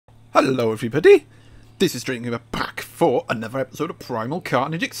Hello everybody, this is Stringing back for another episode of Primal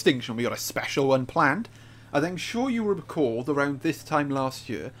Carnage Extinction. We got a special one planned. As I'm sure you will recall, around this time last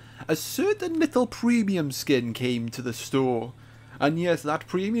year, a certain little premium skin came to the store. And yes, that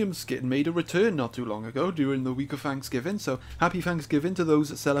premium skin made a return not too long ago during the week of Thanksgiving, so happy Thanksgiving to those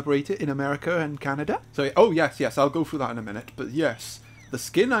that celebrate it in America and Canada. So, oh yes, I'll go through that in a minute, but yes, the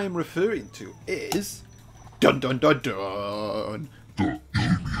skin I am referring to is... Dun dun dun dun!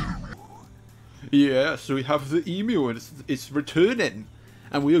 Yeah, so we have the emu and it's returning.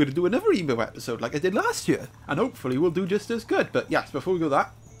 And we're going to do another emu episode like I did last year. And hopefully we'll do just as good. But yes, before we go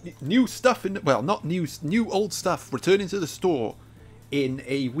that, new stuff in... Well, not news, new old stuff returning to the store in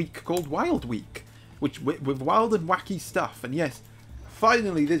a week called Wild Week. Which with wild and wacky stuff. And yes,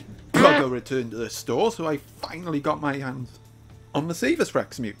 finally this bugger returned to the store. So I finally got my hands on the Savus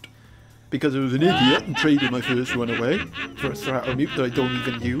Rex mute. Because I was an idiot and traded my first one away for a Strato mute that I don't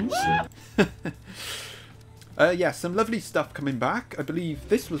even use. Yeah, some lovely stuff coming back. I believe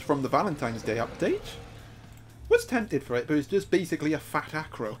this was from the Valentine's Day update. Was tempted for it, but it's just basically a fat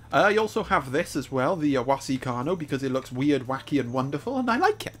acro. I also have this as well, the Awasi Kano, because it looks weird, wacky and wonderful, and I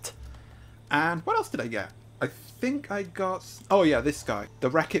like it. And what else did I get? I think I got... Oh yeah, this guy. The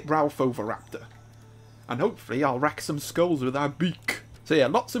Wreck-It Ralph Oviraptor. And hopefully I'll wreck some skulls with our beak. So yeah,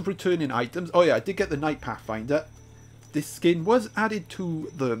 lots of returning items. Oh yeah, I did get the Night Pathfinder. This skin was added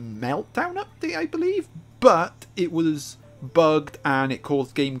to the Meltdown update, I believe. But it was bugged and it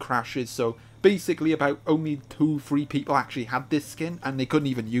caused game crashes. So basically about only 2-3 people actually had this skin and they couldn't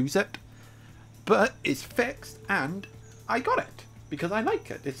even use it. But it's fixed and I got it. Because I like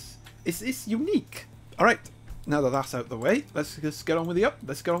it. It's unique. Alright. Now that that's out of the way, let's just get on with the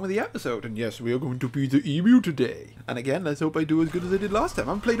episode. And yes, we are going to be the emu today. And again, let's hope I do as good as I did last time.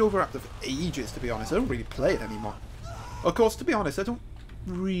 I haven't played Oviraptor for ages, to be honest. I don't really play it anymore. Of course, to be honest, I don't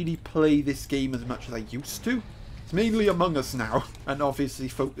really play this game as much as I used to. It's mainly Among Us now, and obviously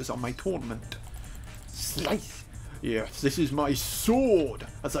focus on my tournament. Slice! Yes, this is my sword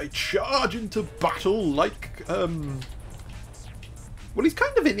as I charge into battle like, well, he's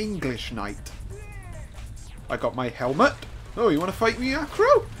kind of an English knight. I got my helmet. Oh, you want to fight me,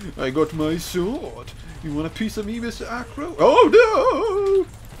 Acro? I got my sword. You want a piece of me, Mr. Acro? Oh,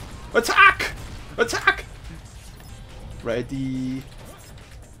 no! Attack! Attack! Ready.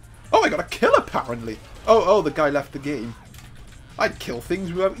 Oh, I got a kill, apparently. Oh, the guy left the game. I'd kill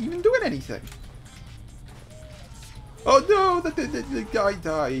things without even doing anything. Oh, no! The guy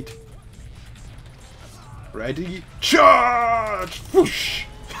died. Ready. Charge! Whoosh!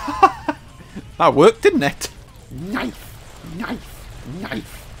 That worked, didn't it? Knife, knife,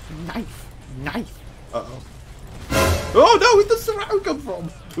 knife, knife, knife. Uh-oh. Oh no, where does the Serrato come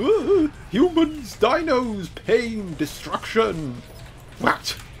from? Humans, dinos, pain, destruction.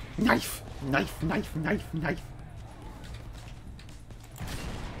 What? Knife, knife, knife, knife, knife.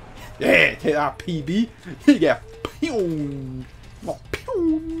 Yeah, take that, PB. Yeah, pew. Not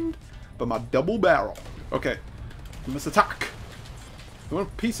pew, but my double barrel. Okay, we must attack. You want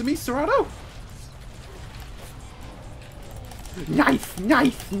a piece of me, Serrato? Knife,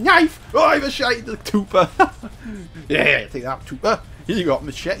 knife, knife! Oh, I macheted the Tooper! Yeah, take that, Tooper. You got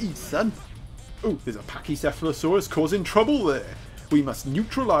machetes, son. Oh, there's a Pachycephalosaurus causing trouble there. We must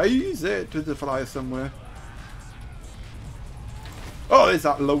neutralise it with the flyer somewhere. Oh, there's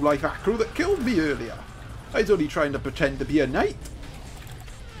that low-life acro that killed me earlier. I was only trying to pretend to be a knight.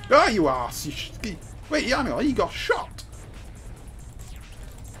 Ah, you arse! Wait, hang on, he got shot.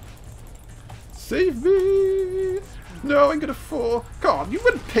 Save me! No, I'm gonna fall. God, you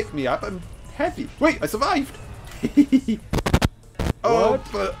wouldn't pick me up. I'm heavy. Wait, I survived. Oh,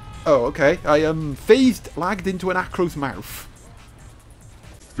 but okay. I phased, lagged into an acro's mouth.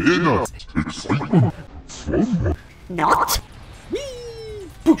 Fear not, excitement, Not. Whee!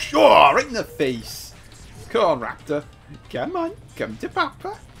 Push! Oh, right in the face. Come on, Raptor. Come on, come to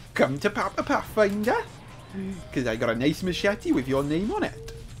Papa. Come to Papa Pathfinder. Because I got a nice machete with your name on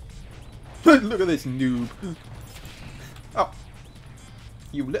it. Look at this noob. Oh,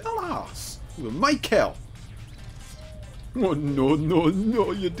 you little ass! You were my kill. Oh no, no,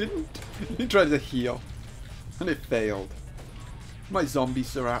 no! You didn't. You tried to heal, and it failed. My zombie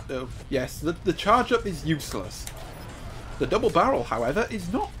Serrato. Yes, the charge up is useless. The double barrel, however,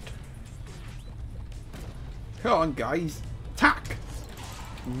 is not. Come on, guys! Attack!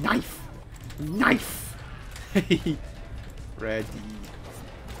 Knife, knife. Ready.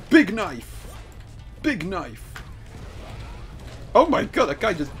 Big knife. Big knife. Oh my god, that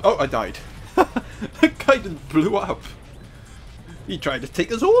guy just... Oh, I died. That guy just blew up. He tried to take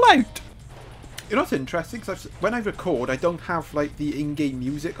us all out. You know what's interesting? Because when I record, I don't have like the in-game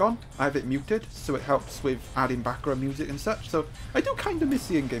music on. I have it muted, so it helps with adding background music and such. So I do kind of miss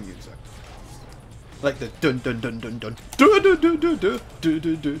the in-game music, like the dun dun dun dun dun dun dun dun dun dun dun dun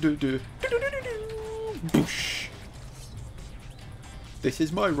dun dun dun. Boosh. This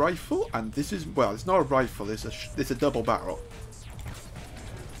is my rifle, and this is, well, it's not a rifle. It's a double barrel.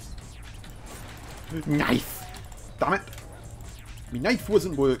 Knife. Damn it! My knife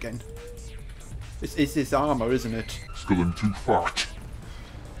wasn't working. It's this armor, isn't it? It's getting too fat.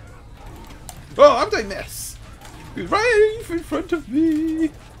 Oh, how did I miss? He was right in front of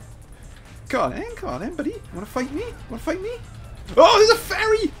me. Come on in, buddy. Wanna fight me? Oh, there's a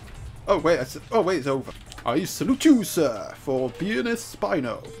ferry! Oh wait, it's over. I salute you, sir, for being a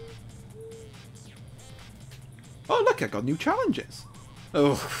Spino. Oh look, I got new challenges.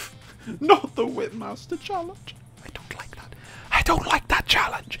 Oh, not the Whipmaster challenge. I don't like that. I don't like that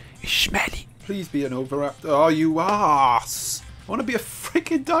challenge. It's smelly. Please be an Oviraptor. Oh, you ass! I want to be a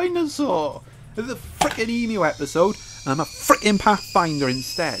freaking dinosaur. This is a freaking emu episode, and I'm a freaking Pathfinder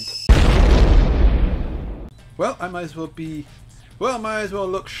instead. Well, I might as well be... Well, I might as well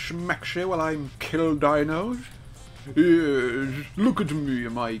look schmexy while I'm kill dinos. Yes, look at me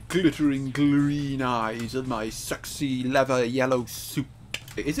and my glittering green eyes and my sexy leather yellow suit.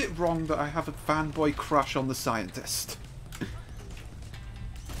 Is it wrong that I have a fanboy crush on the scientist?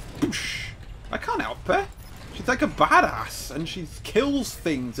 Boosh. I can't help her. She's like a badass, and she kills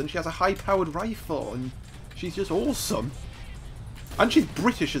things, and she has a high-powered rifle, and she's just awesome. And she's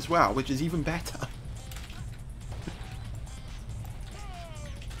British as well, which is even better.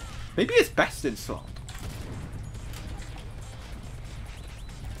 Maybe it's best in slot.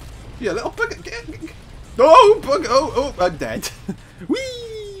 Yeah, little bug. Oh, bug. Oh, I'm dead.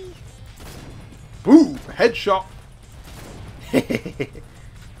 Whee! Boom! Headshot.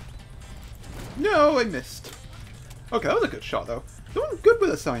 No, I missed. Okay, that was a good shot, though. Doing good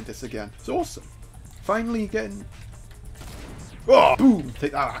with the scientist again. It's awesome. Finally getting... Oh, boom!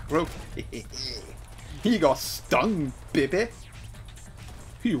 Take that, Acro. He got stung, baby.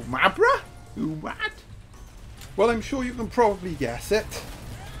 You mad, bruh? You mad? Well, I'm sure you can probably guess it.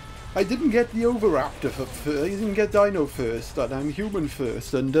 I didn't get the Oviraptor first. I didn't get Dino first, and I'm human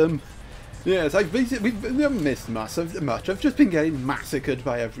first. And yes, I've basically missed much. I've just been getting massacred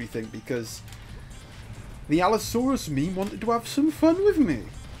by everything because the Allosaurus meme wanted to have some fun with me.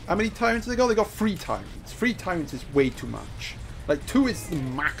 How many tyrants they got? They got 3 tyrants. 3 tyrants is way too much. Like 2 is the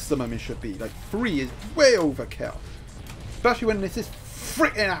maximum it should be. Like 3 is way overkill. Especially when it's this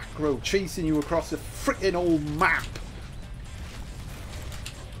frickin' Acro chasing you across a frickin' old map.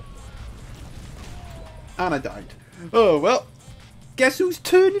 And I died. Oh well. Guess whose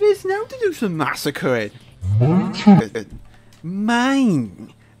turn it is now to do some massacring?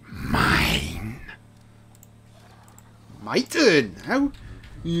 Mine. My turn now?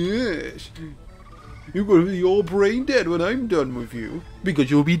 Yes. You're going to be all brain dead when I'm done with you. Because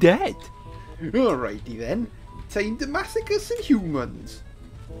you'll be dead. Alrighty then. Time to massacre some humans.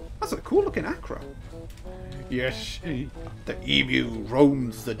 That's a cool looking Acro. Yes, the emu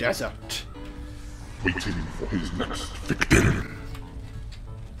roams the desert. Waiting for his next victim.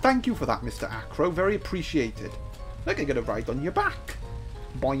 Thank you for that, Mr. Acro. Very appreciated. Look, I get a ride on your back.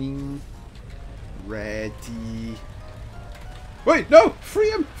 Boing. Ready. Wait, no! Free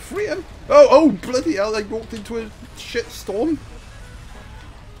him! Free him! Oh, bloody hell, I walked into a shit storm.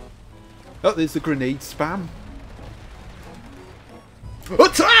 Oh, there's the grenade spam.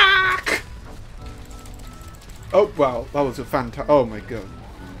 Attack! Oh, wow, that was a fantastic... Oh my god.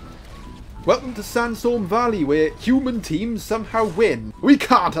 Welcome to Sandstorm Valley, where human teams somehow win. We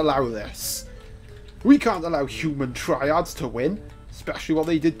can't allow this. We can't allow human triads to win. Especially what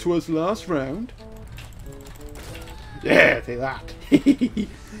they did to us last round. Yeah, take that.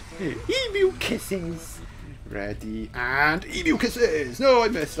 Emu kisses. Ready, and emu kisses. No, I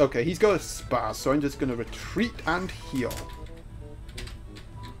missed. Okay, he's got a spaz, so I'm just going to retreat and heal.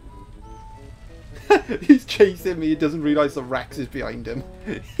 He's chasing me. He doesn't realise the Rex is behind him.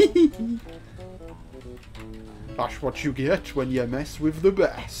 That's what you get when you mess with the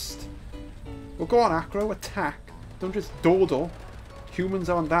best. Well, go on, Acro. Attack. Don't just dawdle. Humans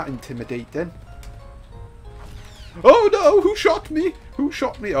aren't that intimidating. Oh no! Who shot me? Who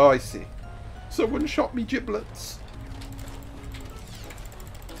shot me? Oh, I see. Someone shot me giblets.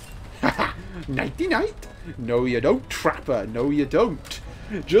 Haha! Nighty night! No you don't, Trapper. No you don't.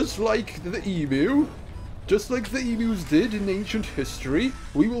 Just like the emu, just like the emus did in ancient history,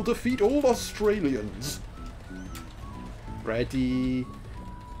 we will defeat all Australians. Ready,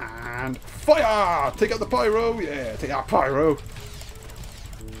 and fire! Take out the pyro! Yeah, take out pyro!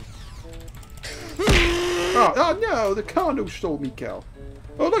 Oh no, the Carno stole me kill.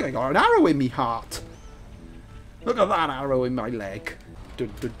 Oh look, I got an arrow in me heart. Look at that arrow in my leg.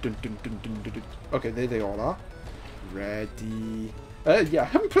 Dun, dun, dun, dun, dun, dun, dun, dun. Okay, there they all are. Ready. Yeah, I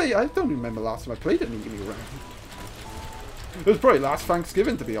haven't played. I don't remember last time I played an emu round. It was probably last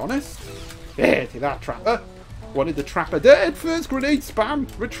Thanksgiving, to be honest. Yeah, take that, Trapper. Wanted the Trapper dead. First grenade spam.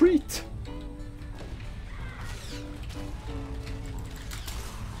 Retreat.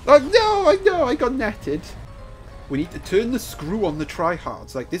 Oh no, I know, I got netted. We need to turn the screw on the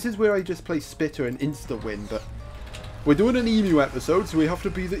tryhards. Like, this is where I just play Spitter and insta-win, but we're doing an emu episode, so we have to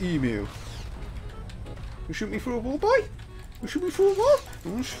be the emu. You shoot me through a wall, boy? You shoot me through a wall?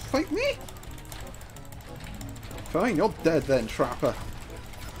 You want to fight me? Fine, you're dead then, Trapper.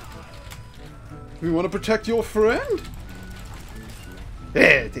 You want to protect your friend?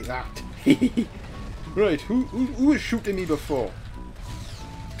 Yeah, take that. Right, who was shooting me before?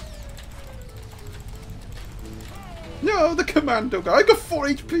 No, the commando guy. I got 4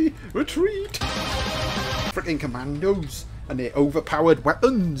 HP. Retreat. Freaking commandos and their overpowered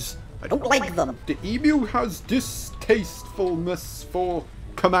weapons. I don't like them. The emu has distastefulness for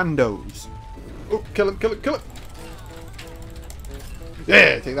commandos. Oh, kill him, kill him, kill him.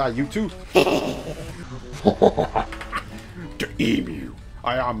 Yeah, take that, you two. The emu.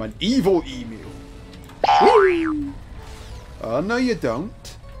 I am an evil emu. Woo! Oh, no you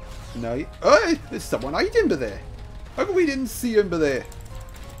don't. No, oh, there's someone hiding by there. How come we didn't see him by there?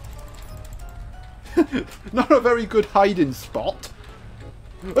 Not a very good hiding spot.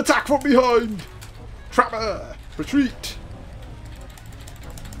 Attack from behind! Trapper! Retreat!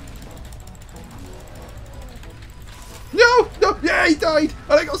 No! No! Yeah, he died!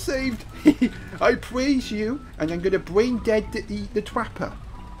 And I got saved! I praise you, and I'm going to brain dead to eat the Trapper.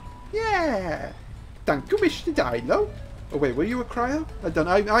 Yeah! Thank you, Mr. Dilo. Oh wait, were you a cryo?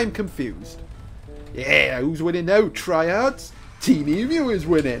 I'm confused. Yeah, who's winning now, tryhards? Team Emu is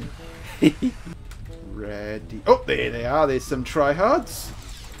winning. Ready. Oh, there they are. There's some tryhards.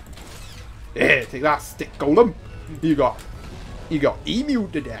 Yeah, take that, stick golem. You got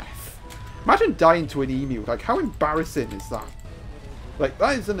emu to death. Imagine dying to an emu. Like, how embarrassing is that? Like,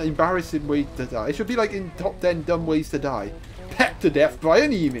 that is an embarrassing way to die. It should be like in top 10 dumb ways to die. Pecked to death by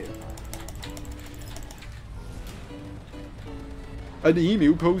an emu. An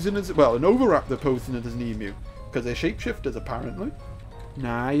emu posing as, well, an Oviraptor posing as an emu. Because they're shapeshifters, apparently.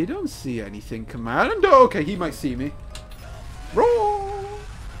 Nah, you don't see anything, Command. Oh, okay, he might see me. Roar!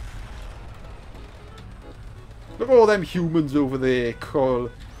 Look at all them humans over there,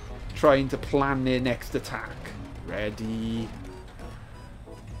 trying to plan their next attack. Ready.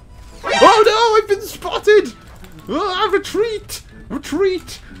 Oh no, I've been spotted! Ah, retreat!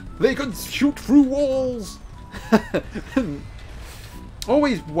 Retreat! They can shoot through walls!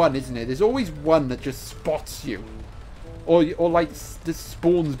 Always one, isn't it? There's always one that just spots you. Or like, just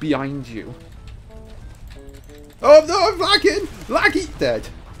spawns behind you. Oh no, I'm lagging! Laggy! Dead.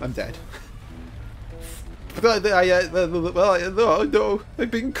 I'm dead. No,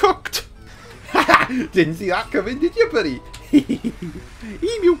 I've been cooked! Didn't see that coming, did you, buddy?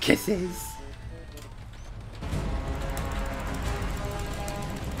 Emu kisses!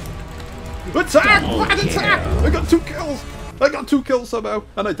 Attack! Mad attack! I got 2 kills! I got 2 kills somehow,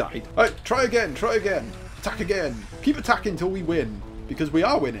 and I died. Alright, try again, try again. Attack again. Keep attacking till we win, because we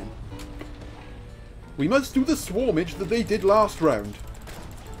are winning. We must do the swarmage that they did last round.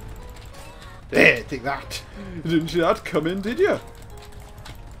 There, take that. Didn't see that coming, did you?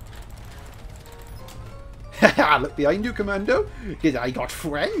 Haha, look behind you, Commando. Because I got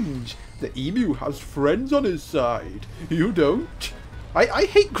friends. The emu has friends on his side. You don't. I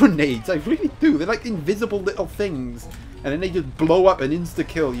hate grenades, I really do. They're like invisible little things. And then they just blow up and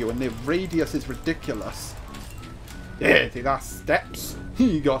insta-kill you, and their radius is ridiculous. Yeah, take that, steps.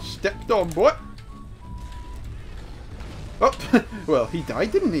 He got stepped on, boy. Oh, well, he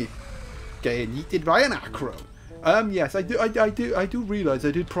died, didn't he? Getting yeeted by an acro. Yes, I do realise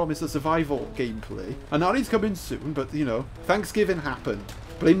I did promise a survival gameplay. And that is coming soon, but, you know, Thanksgiving happened.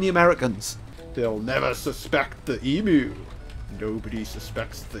 Blame the Americans. They'll never suspect the emu. Nobody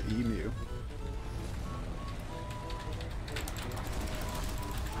suspects the emu.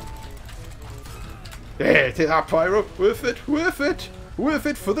 Yeah, take that, Pyro. Worth it, worth it. Worth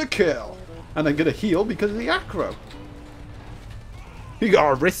it for the kill. And I'm going to heal because of the acro. You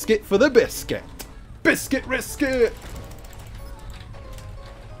gotta risk it for the biscuit. Biscuit, risk it.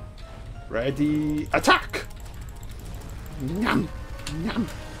 Ready, attack. Nyam, nyam.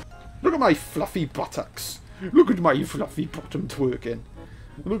 Look at my fluffy buttocks. Look at my fluffy bottom twerking.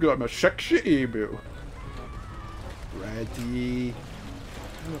 Look at my sexy emu. Ready,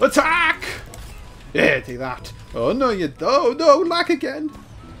 attack. Yeah, take that. Oh, no, you don't. No, lag again.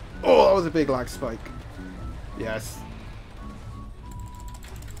 Oh, that was a big lag spike. Yes.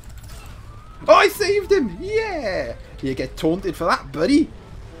 Oh, I saved him. Yeah. You get taunted for that, buddy.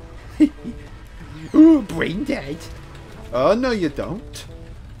 Ooh, brain dead. Oh, no, you don't.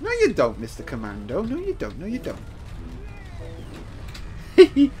 No, you don't, Mr. Commando. No, you don't. No, you don't.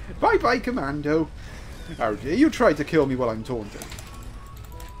 Bye-bye, Commando. How dare you try to kill me while I'm taunted?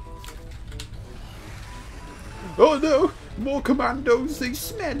 Oh no! More commandos! They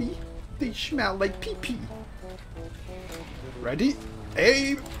smelly! They smell like pee-pee! Ready?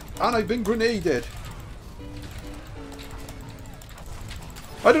 Aim! And I've been grenaded!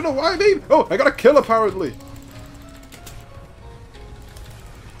 I don't know why I'm aiming! Oh, I got a kill apparently!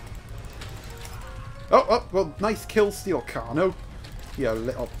 Oh, well, nice kill steal, Carno. You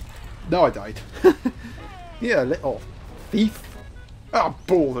little... No, I died. Yeah, little thief. Ah,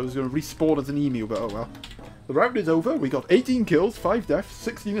 bull! I was going to respawn as an emu, but oh well. The round is over. We got 18 kills, 5 deaths,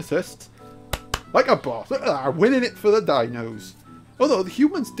 16 assists. Like a boss. Winning it for the dinos. Although the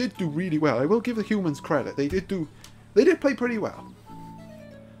humans did do really well. I will give the humans credit. They did play pretty well.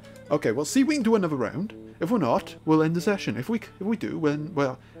 Okay, well, see if we can do another round. If we're not, we'll end the session. If we do, then,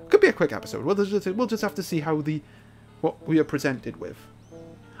 well, it could be a quick episode. We'll just have to see how what we are presented with.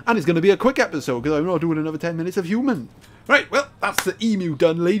 And it's going to be a quick episode because I'm not doing another 10 minutes of human. Right, well, that's the emu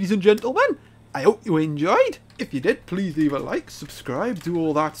done, ladies and gentlemen. I hope you enjoyed. If you did, please leave a like, subscribe, do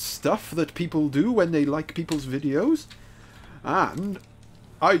all that stuff that people do when they like people's videos. And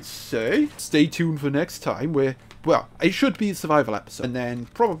I'd say stay tuned for next time where, well, it should be a survival episode. And then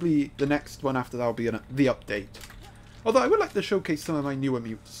probably the next one after that will be the update. Although I would like to showcase some of my newer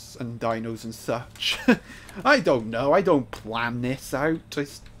mutes and dinos and such. I don't know, I don't plan this out.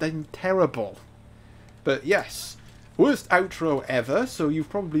 It's then terrible. But yes. Worst outro ever, so you've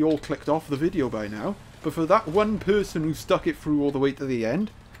probably all clicked off the video by now. But for that one person who stuck it through all the way to the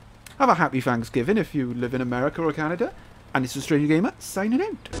end, have a happy Thanksgiving if you live in America or Canada. And it's a Stranger Gamer signing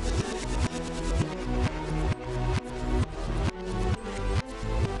out.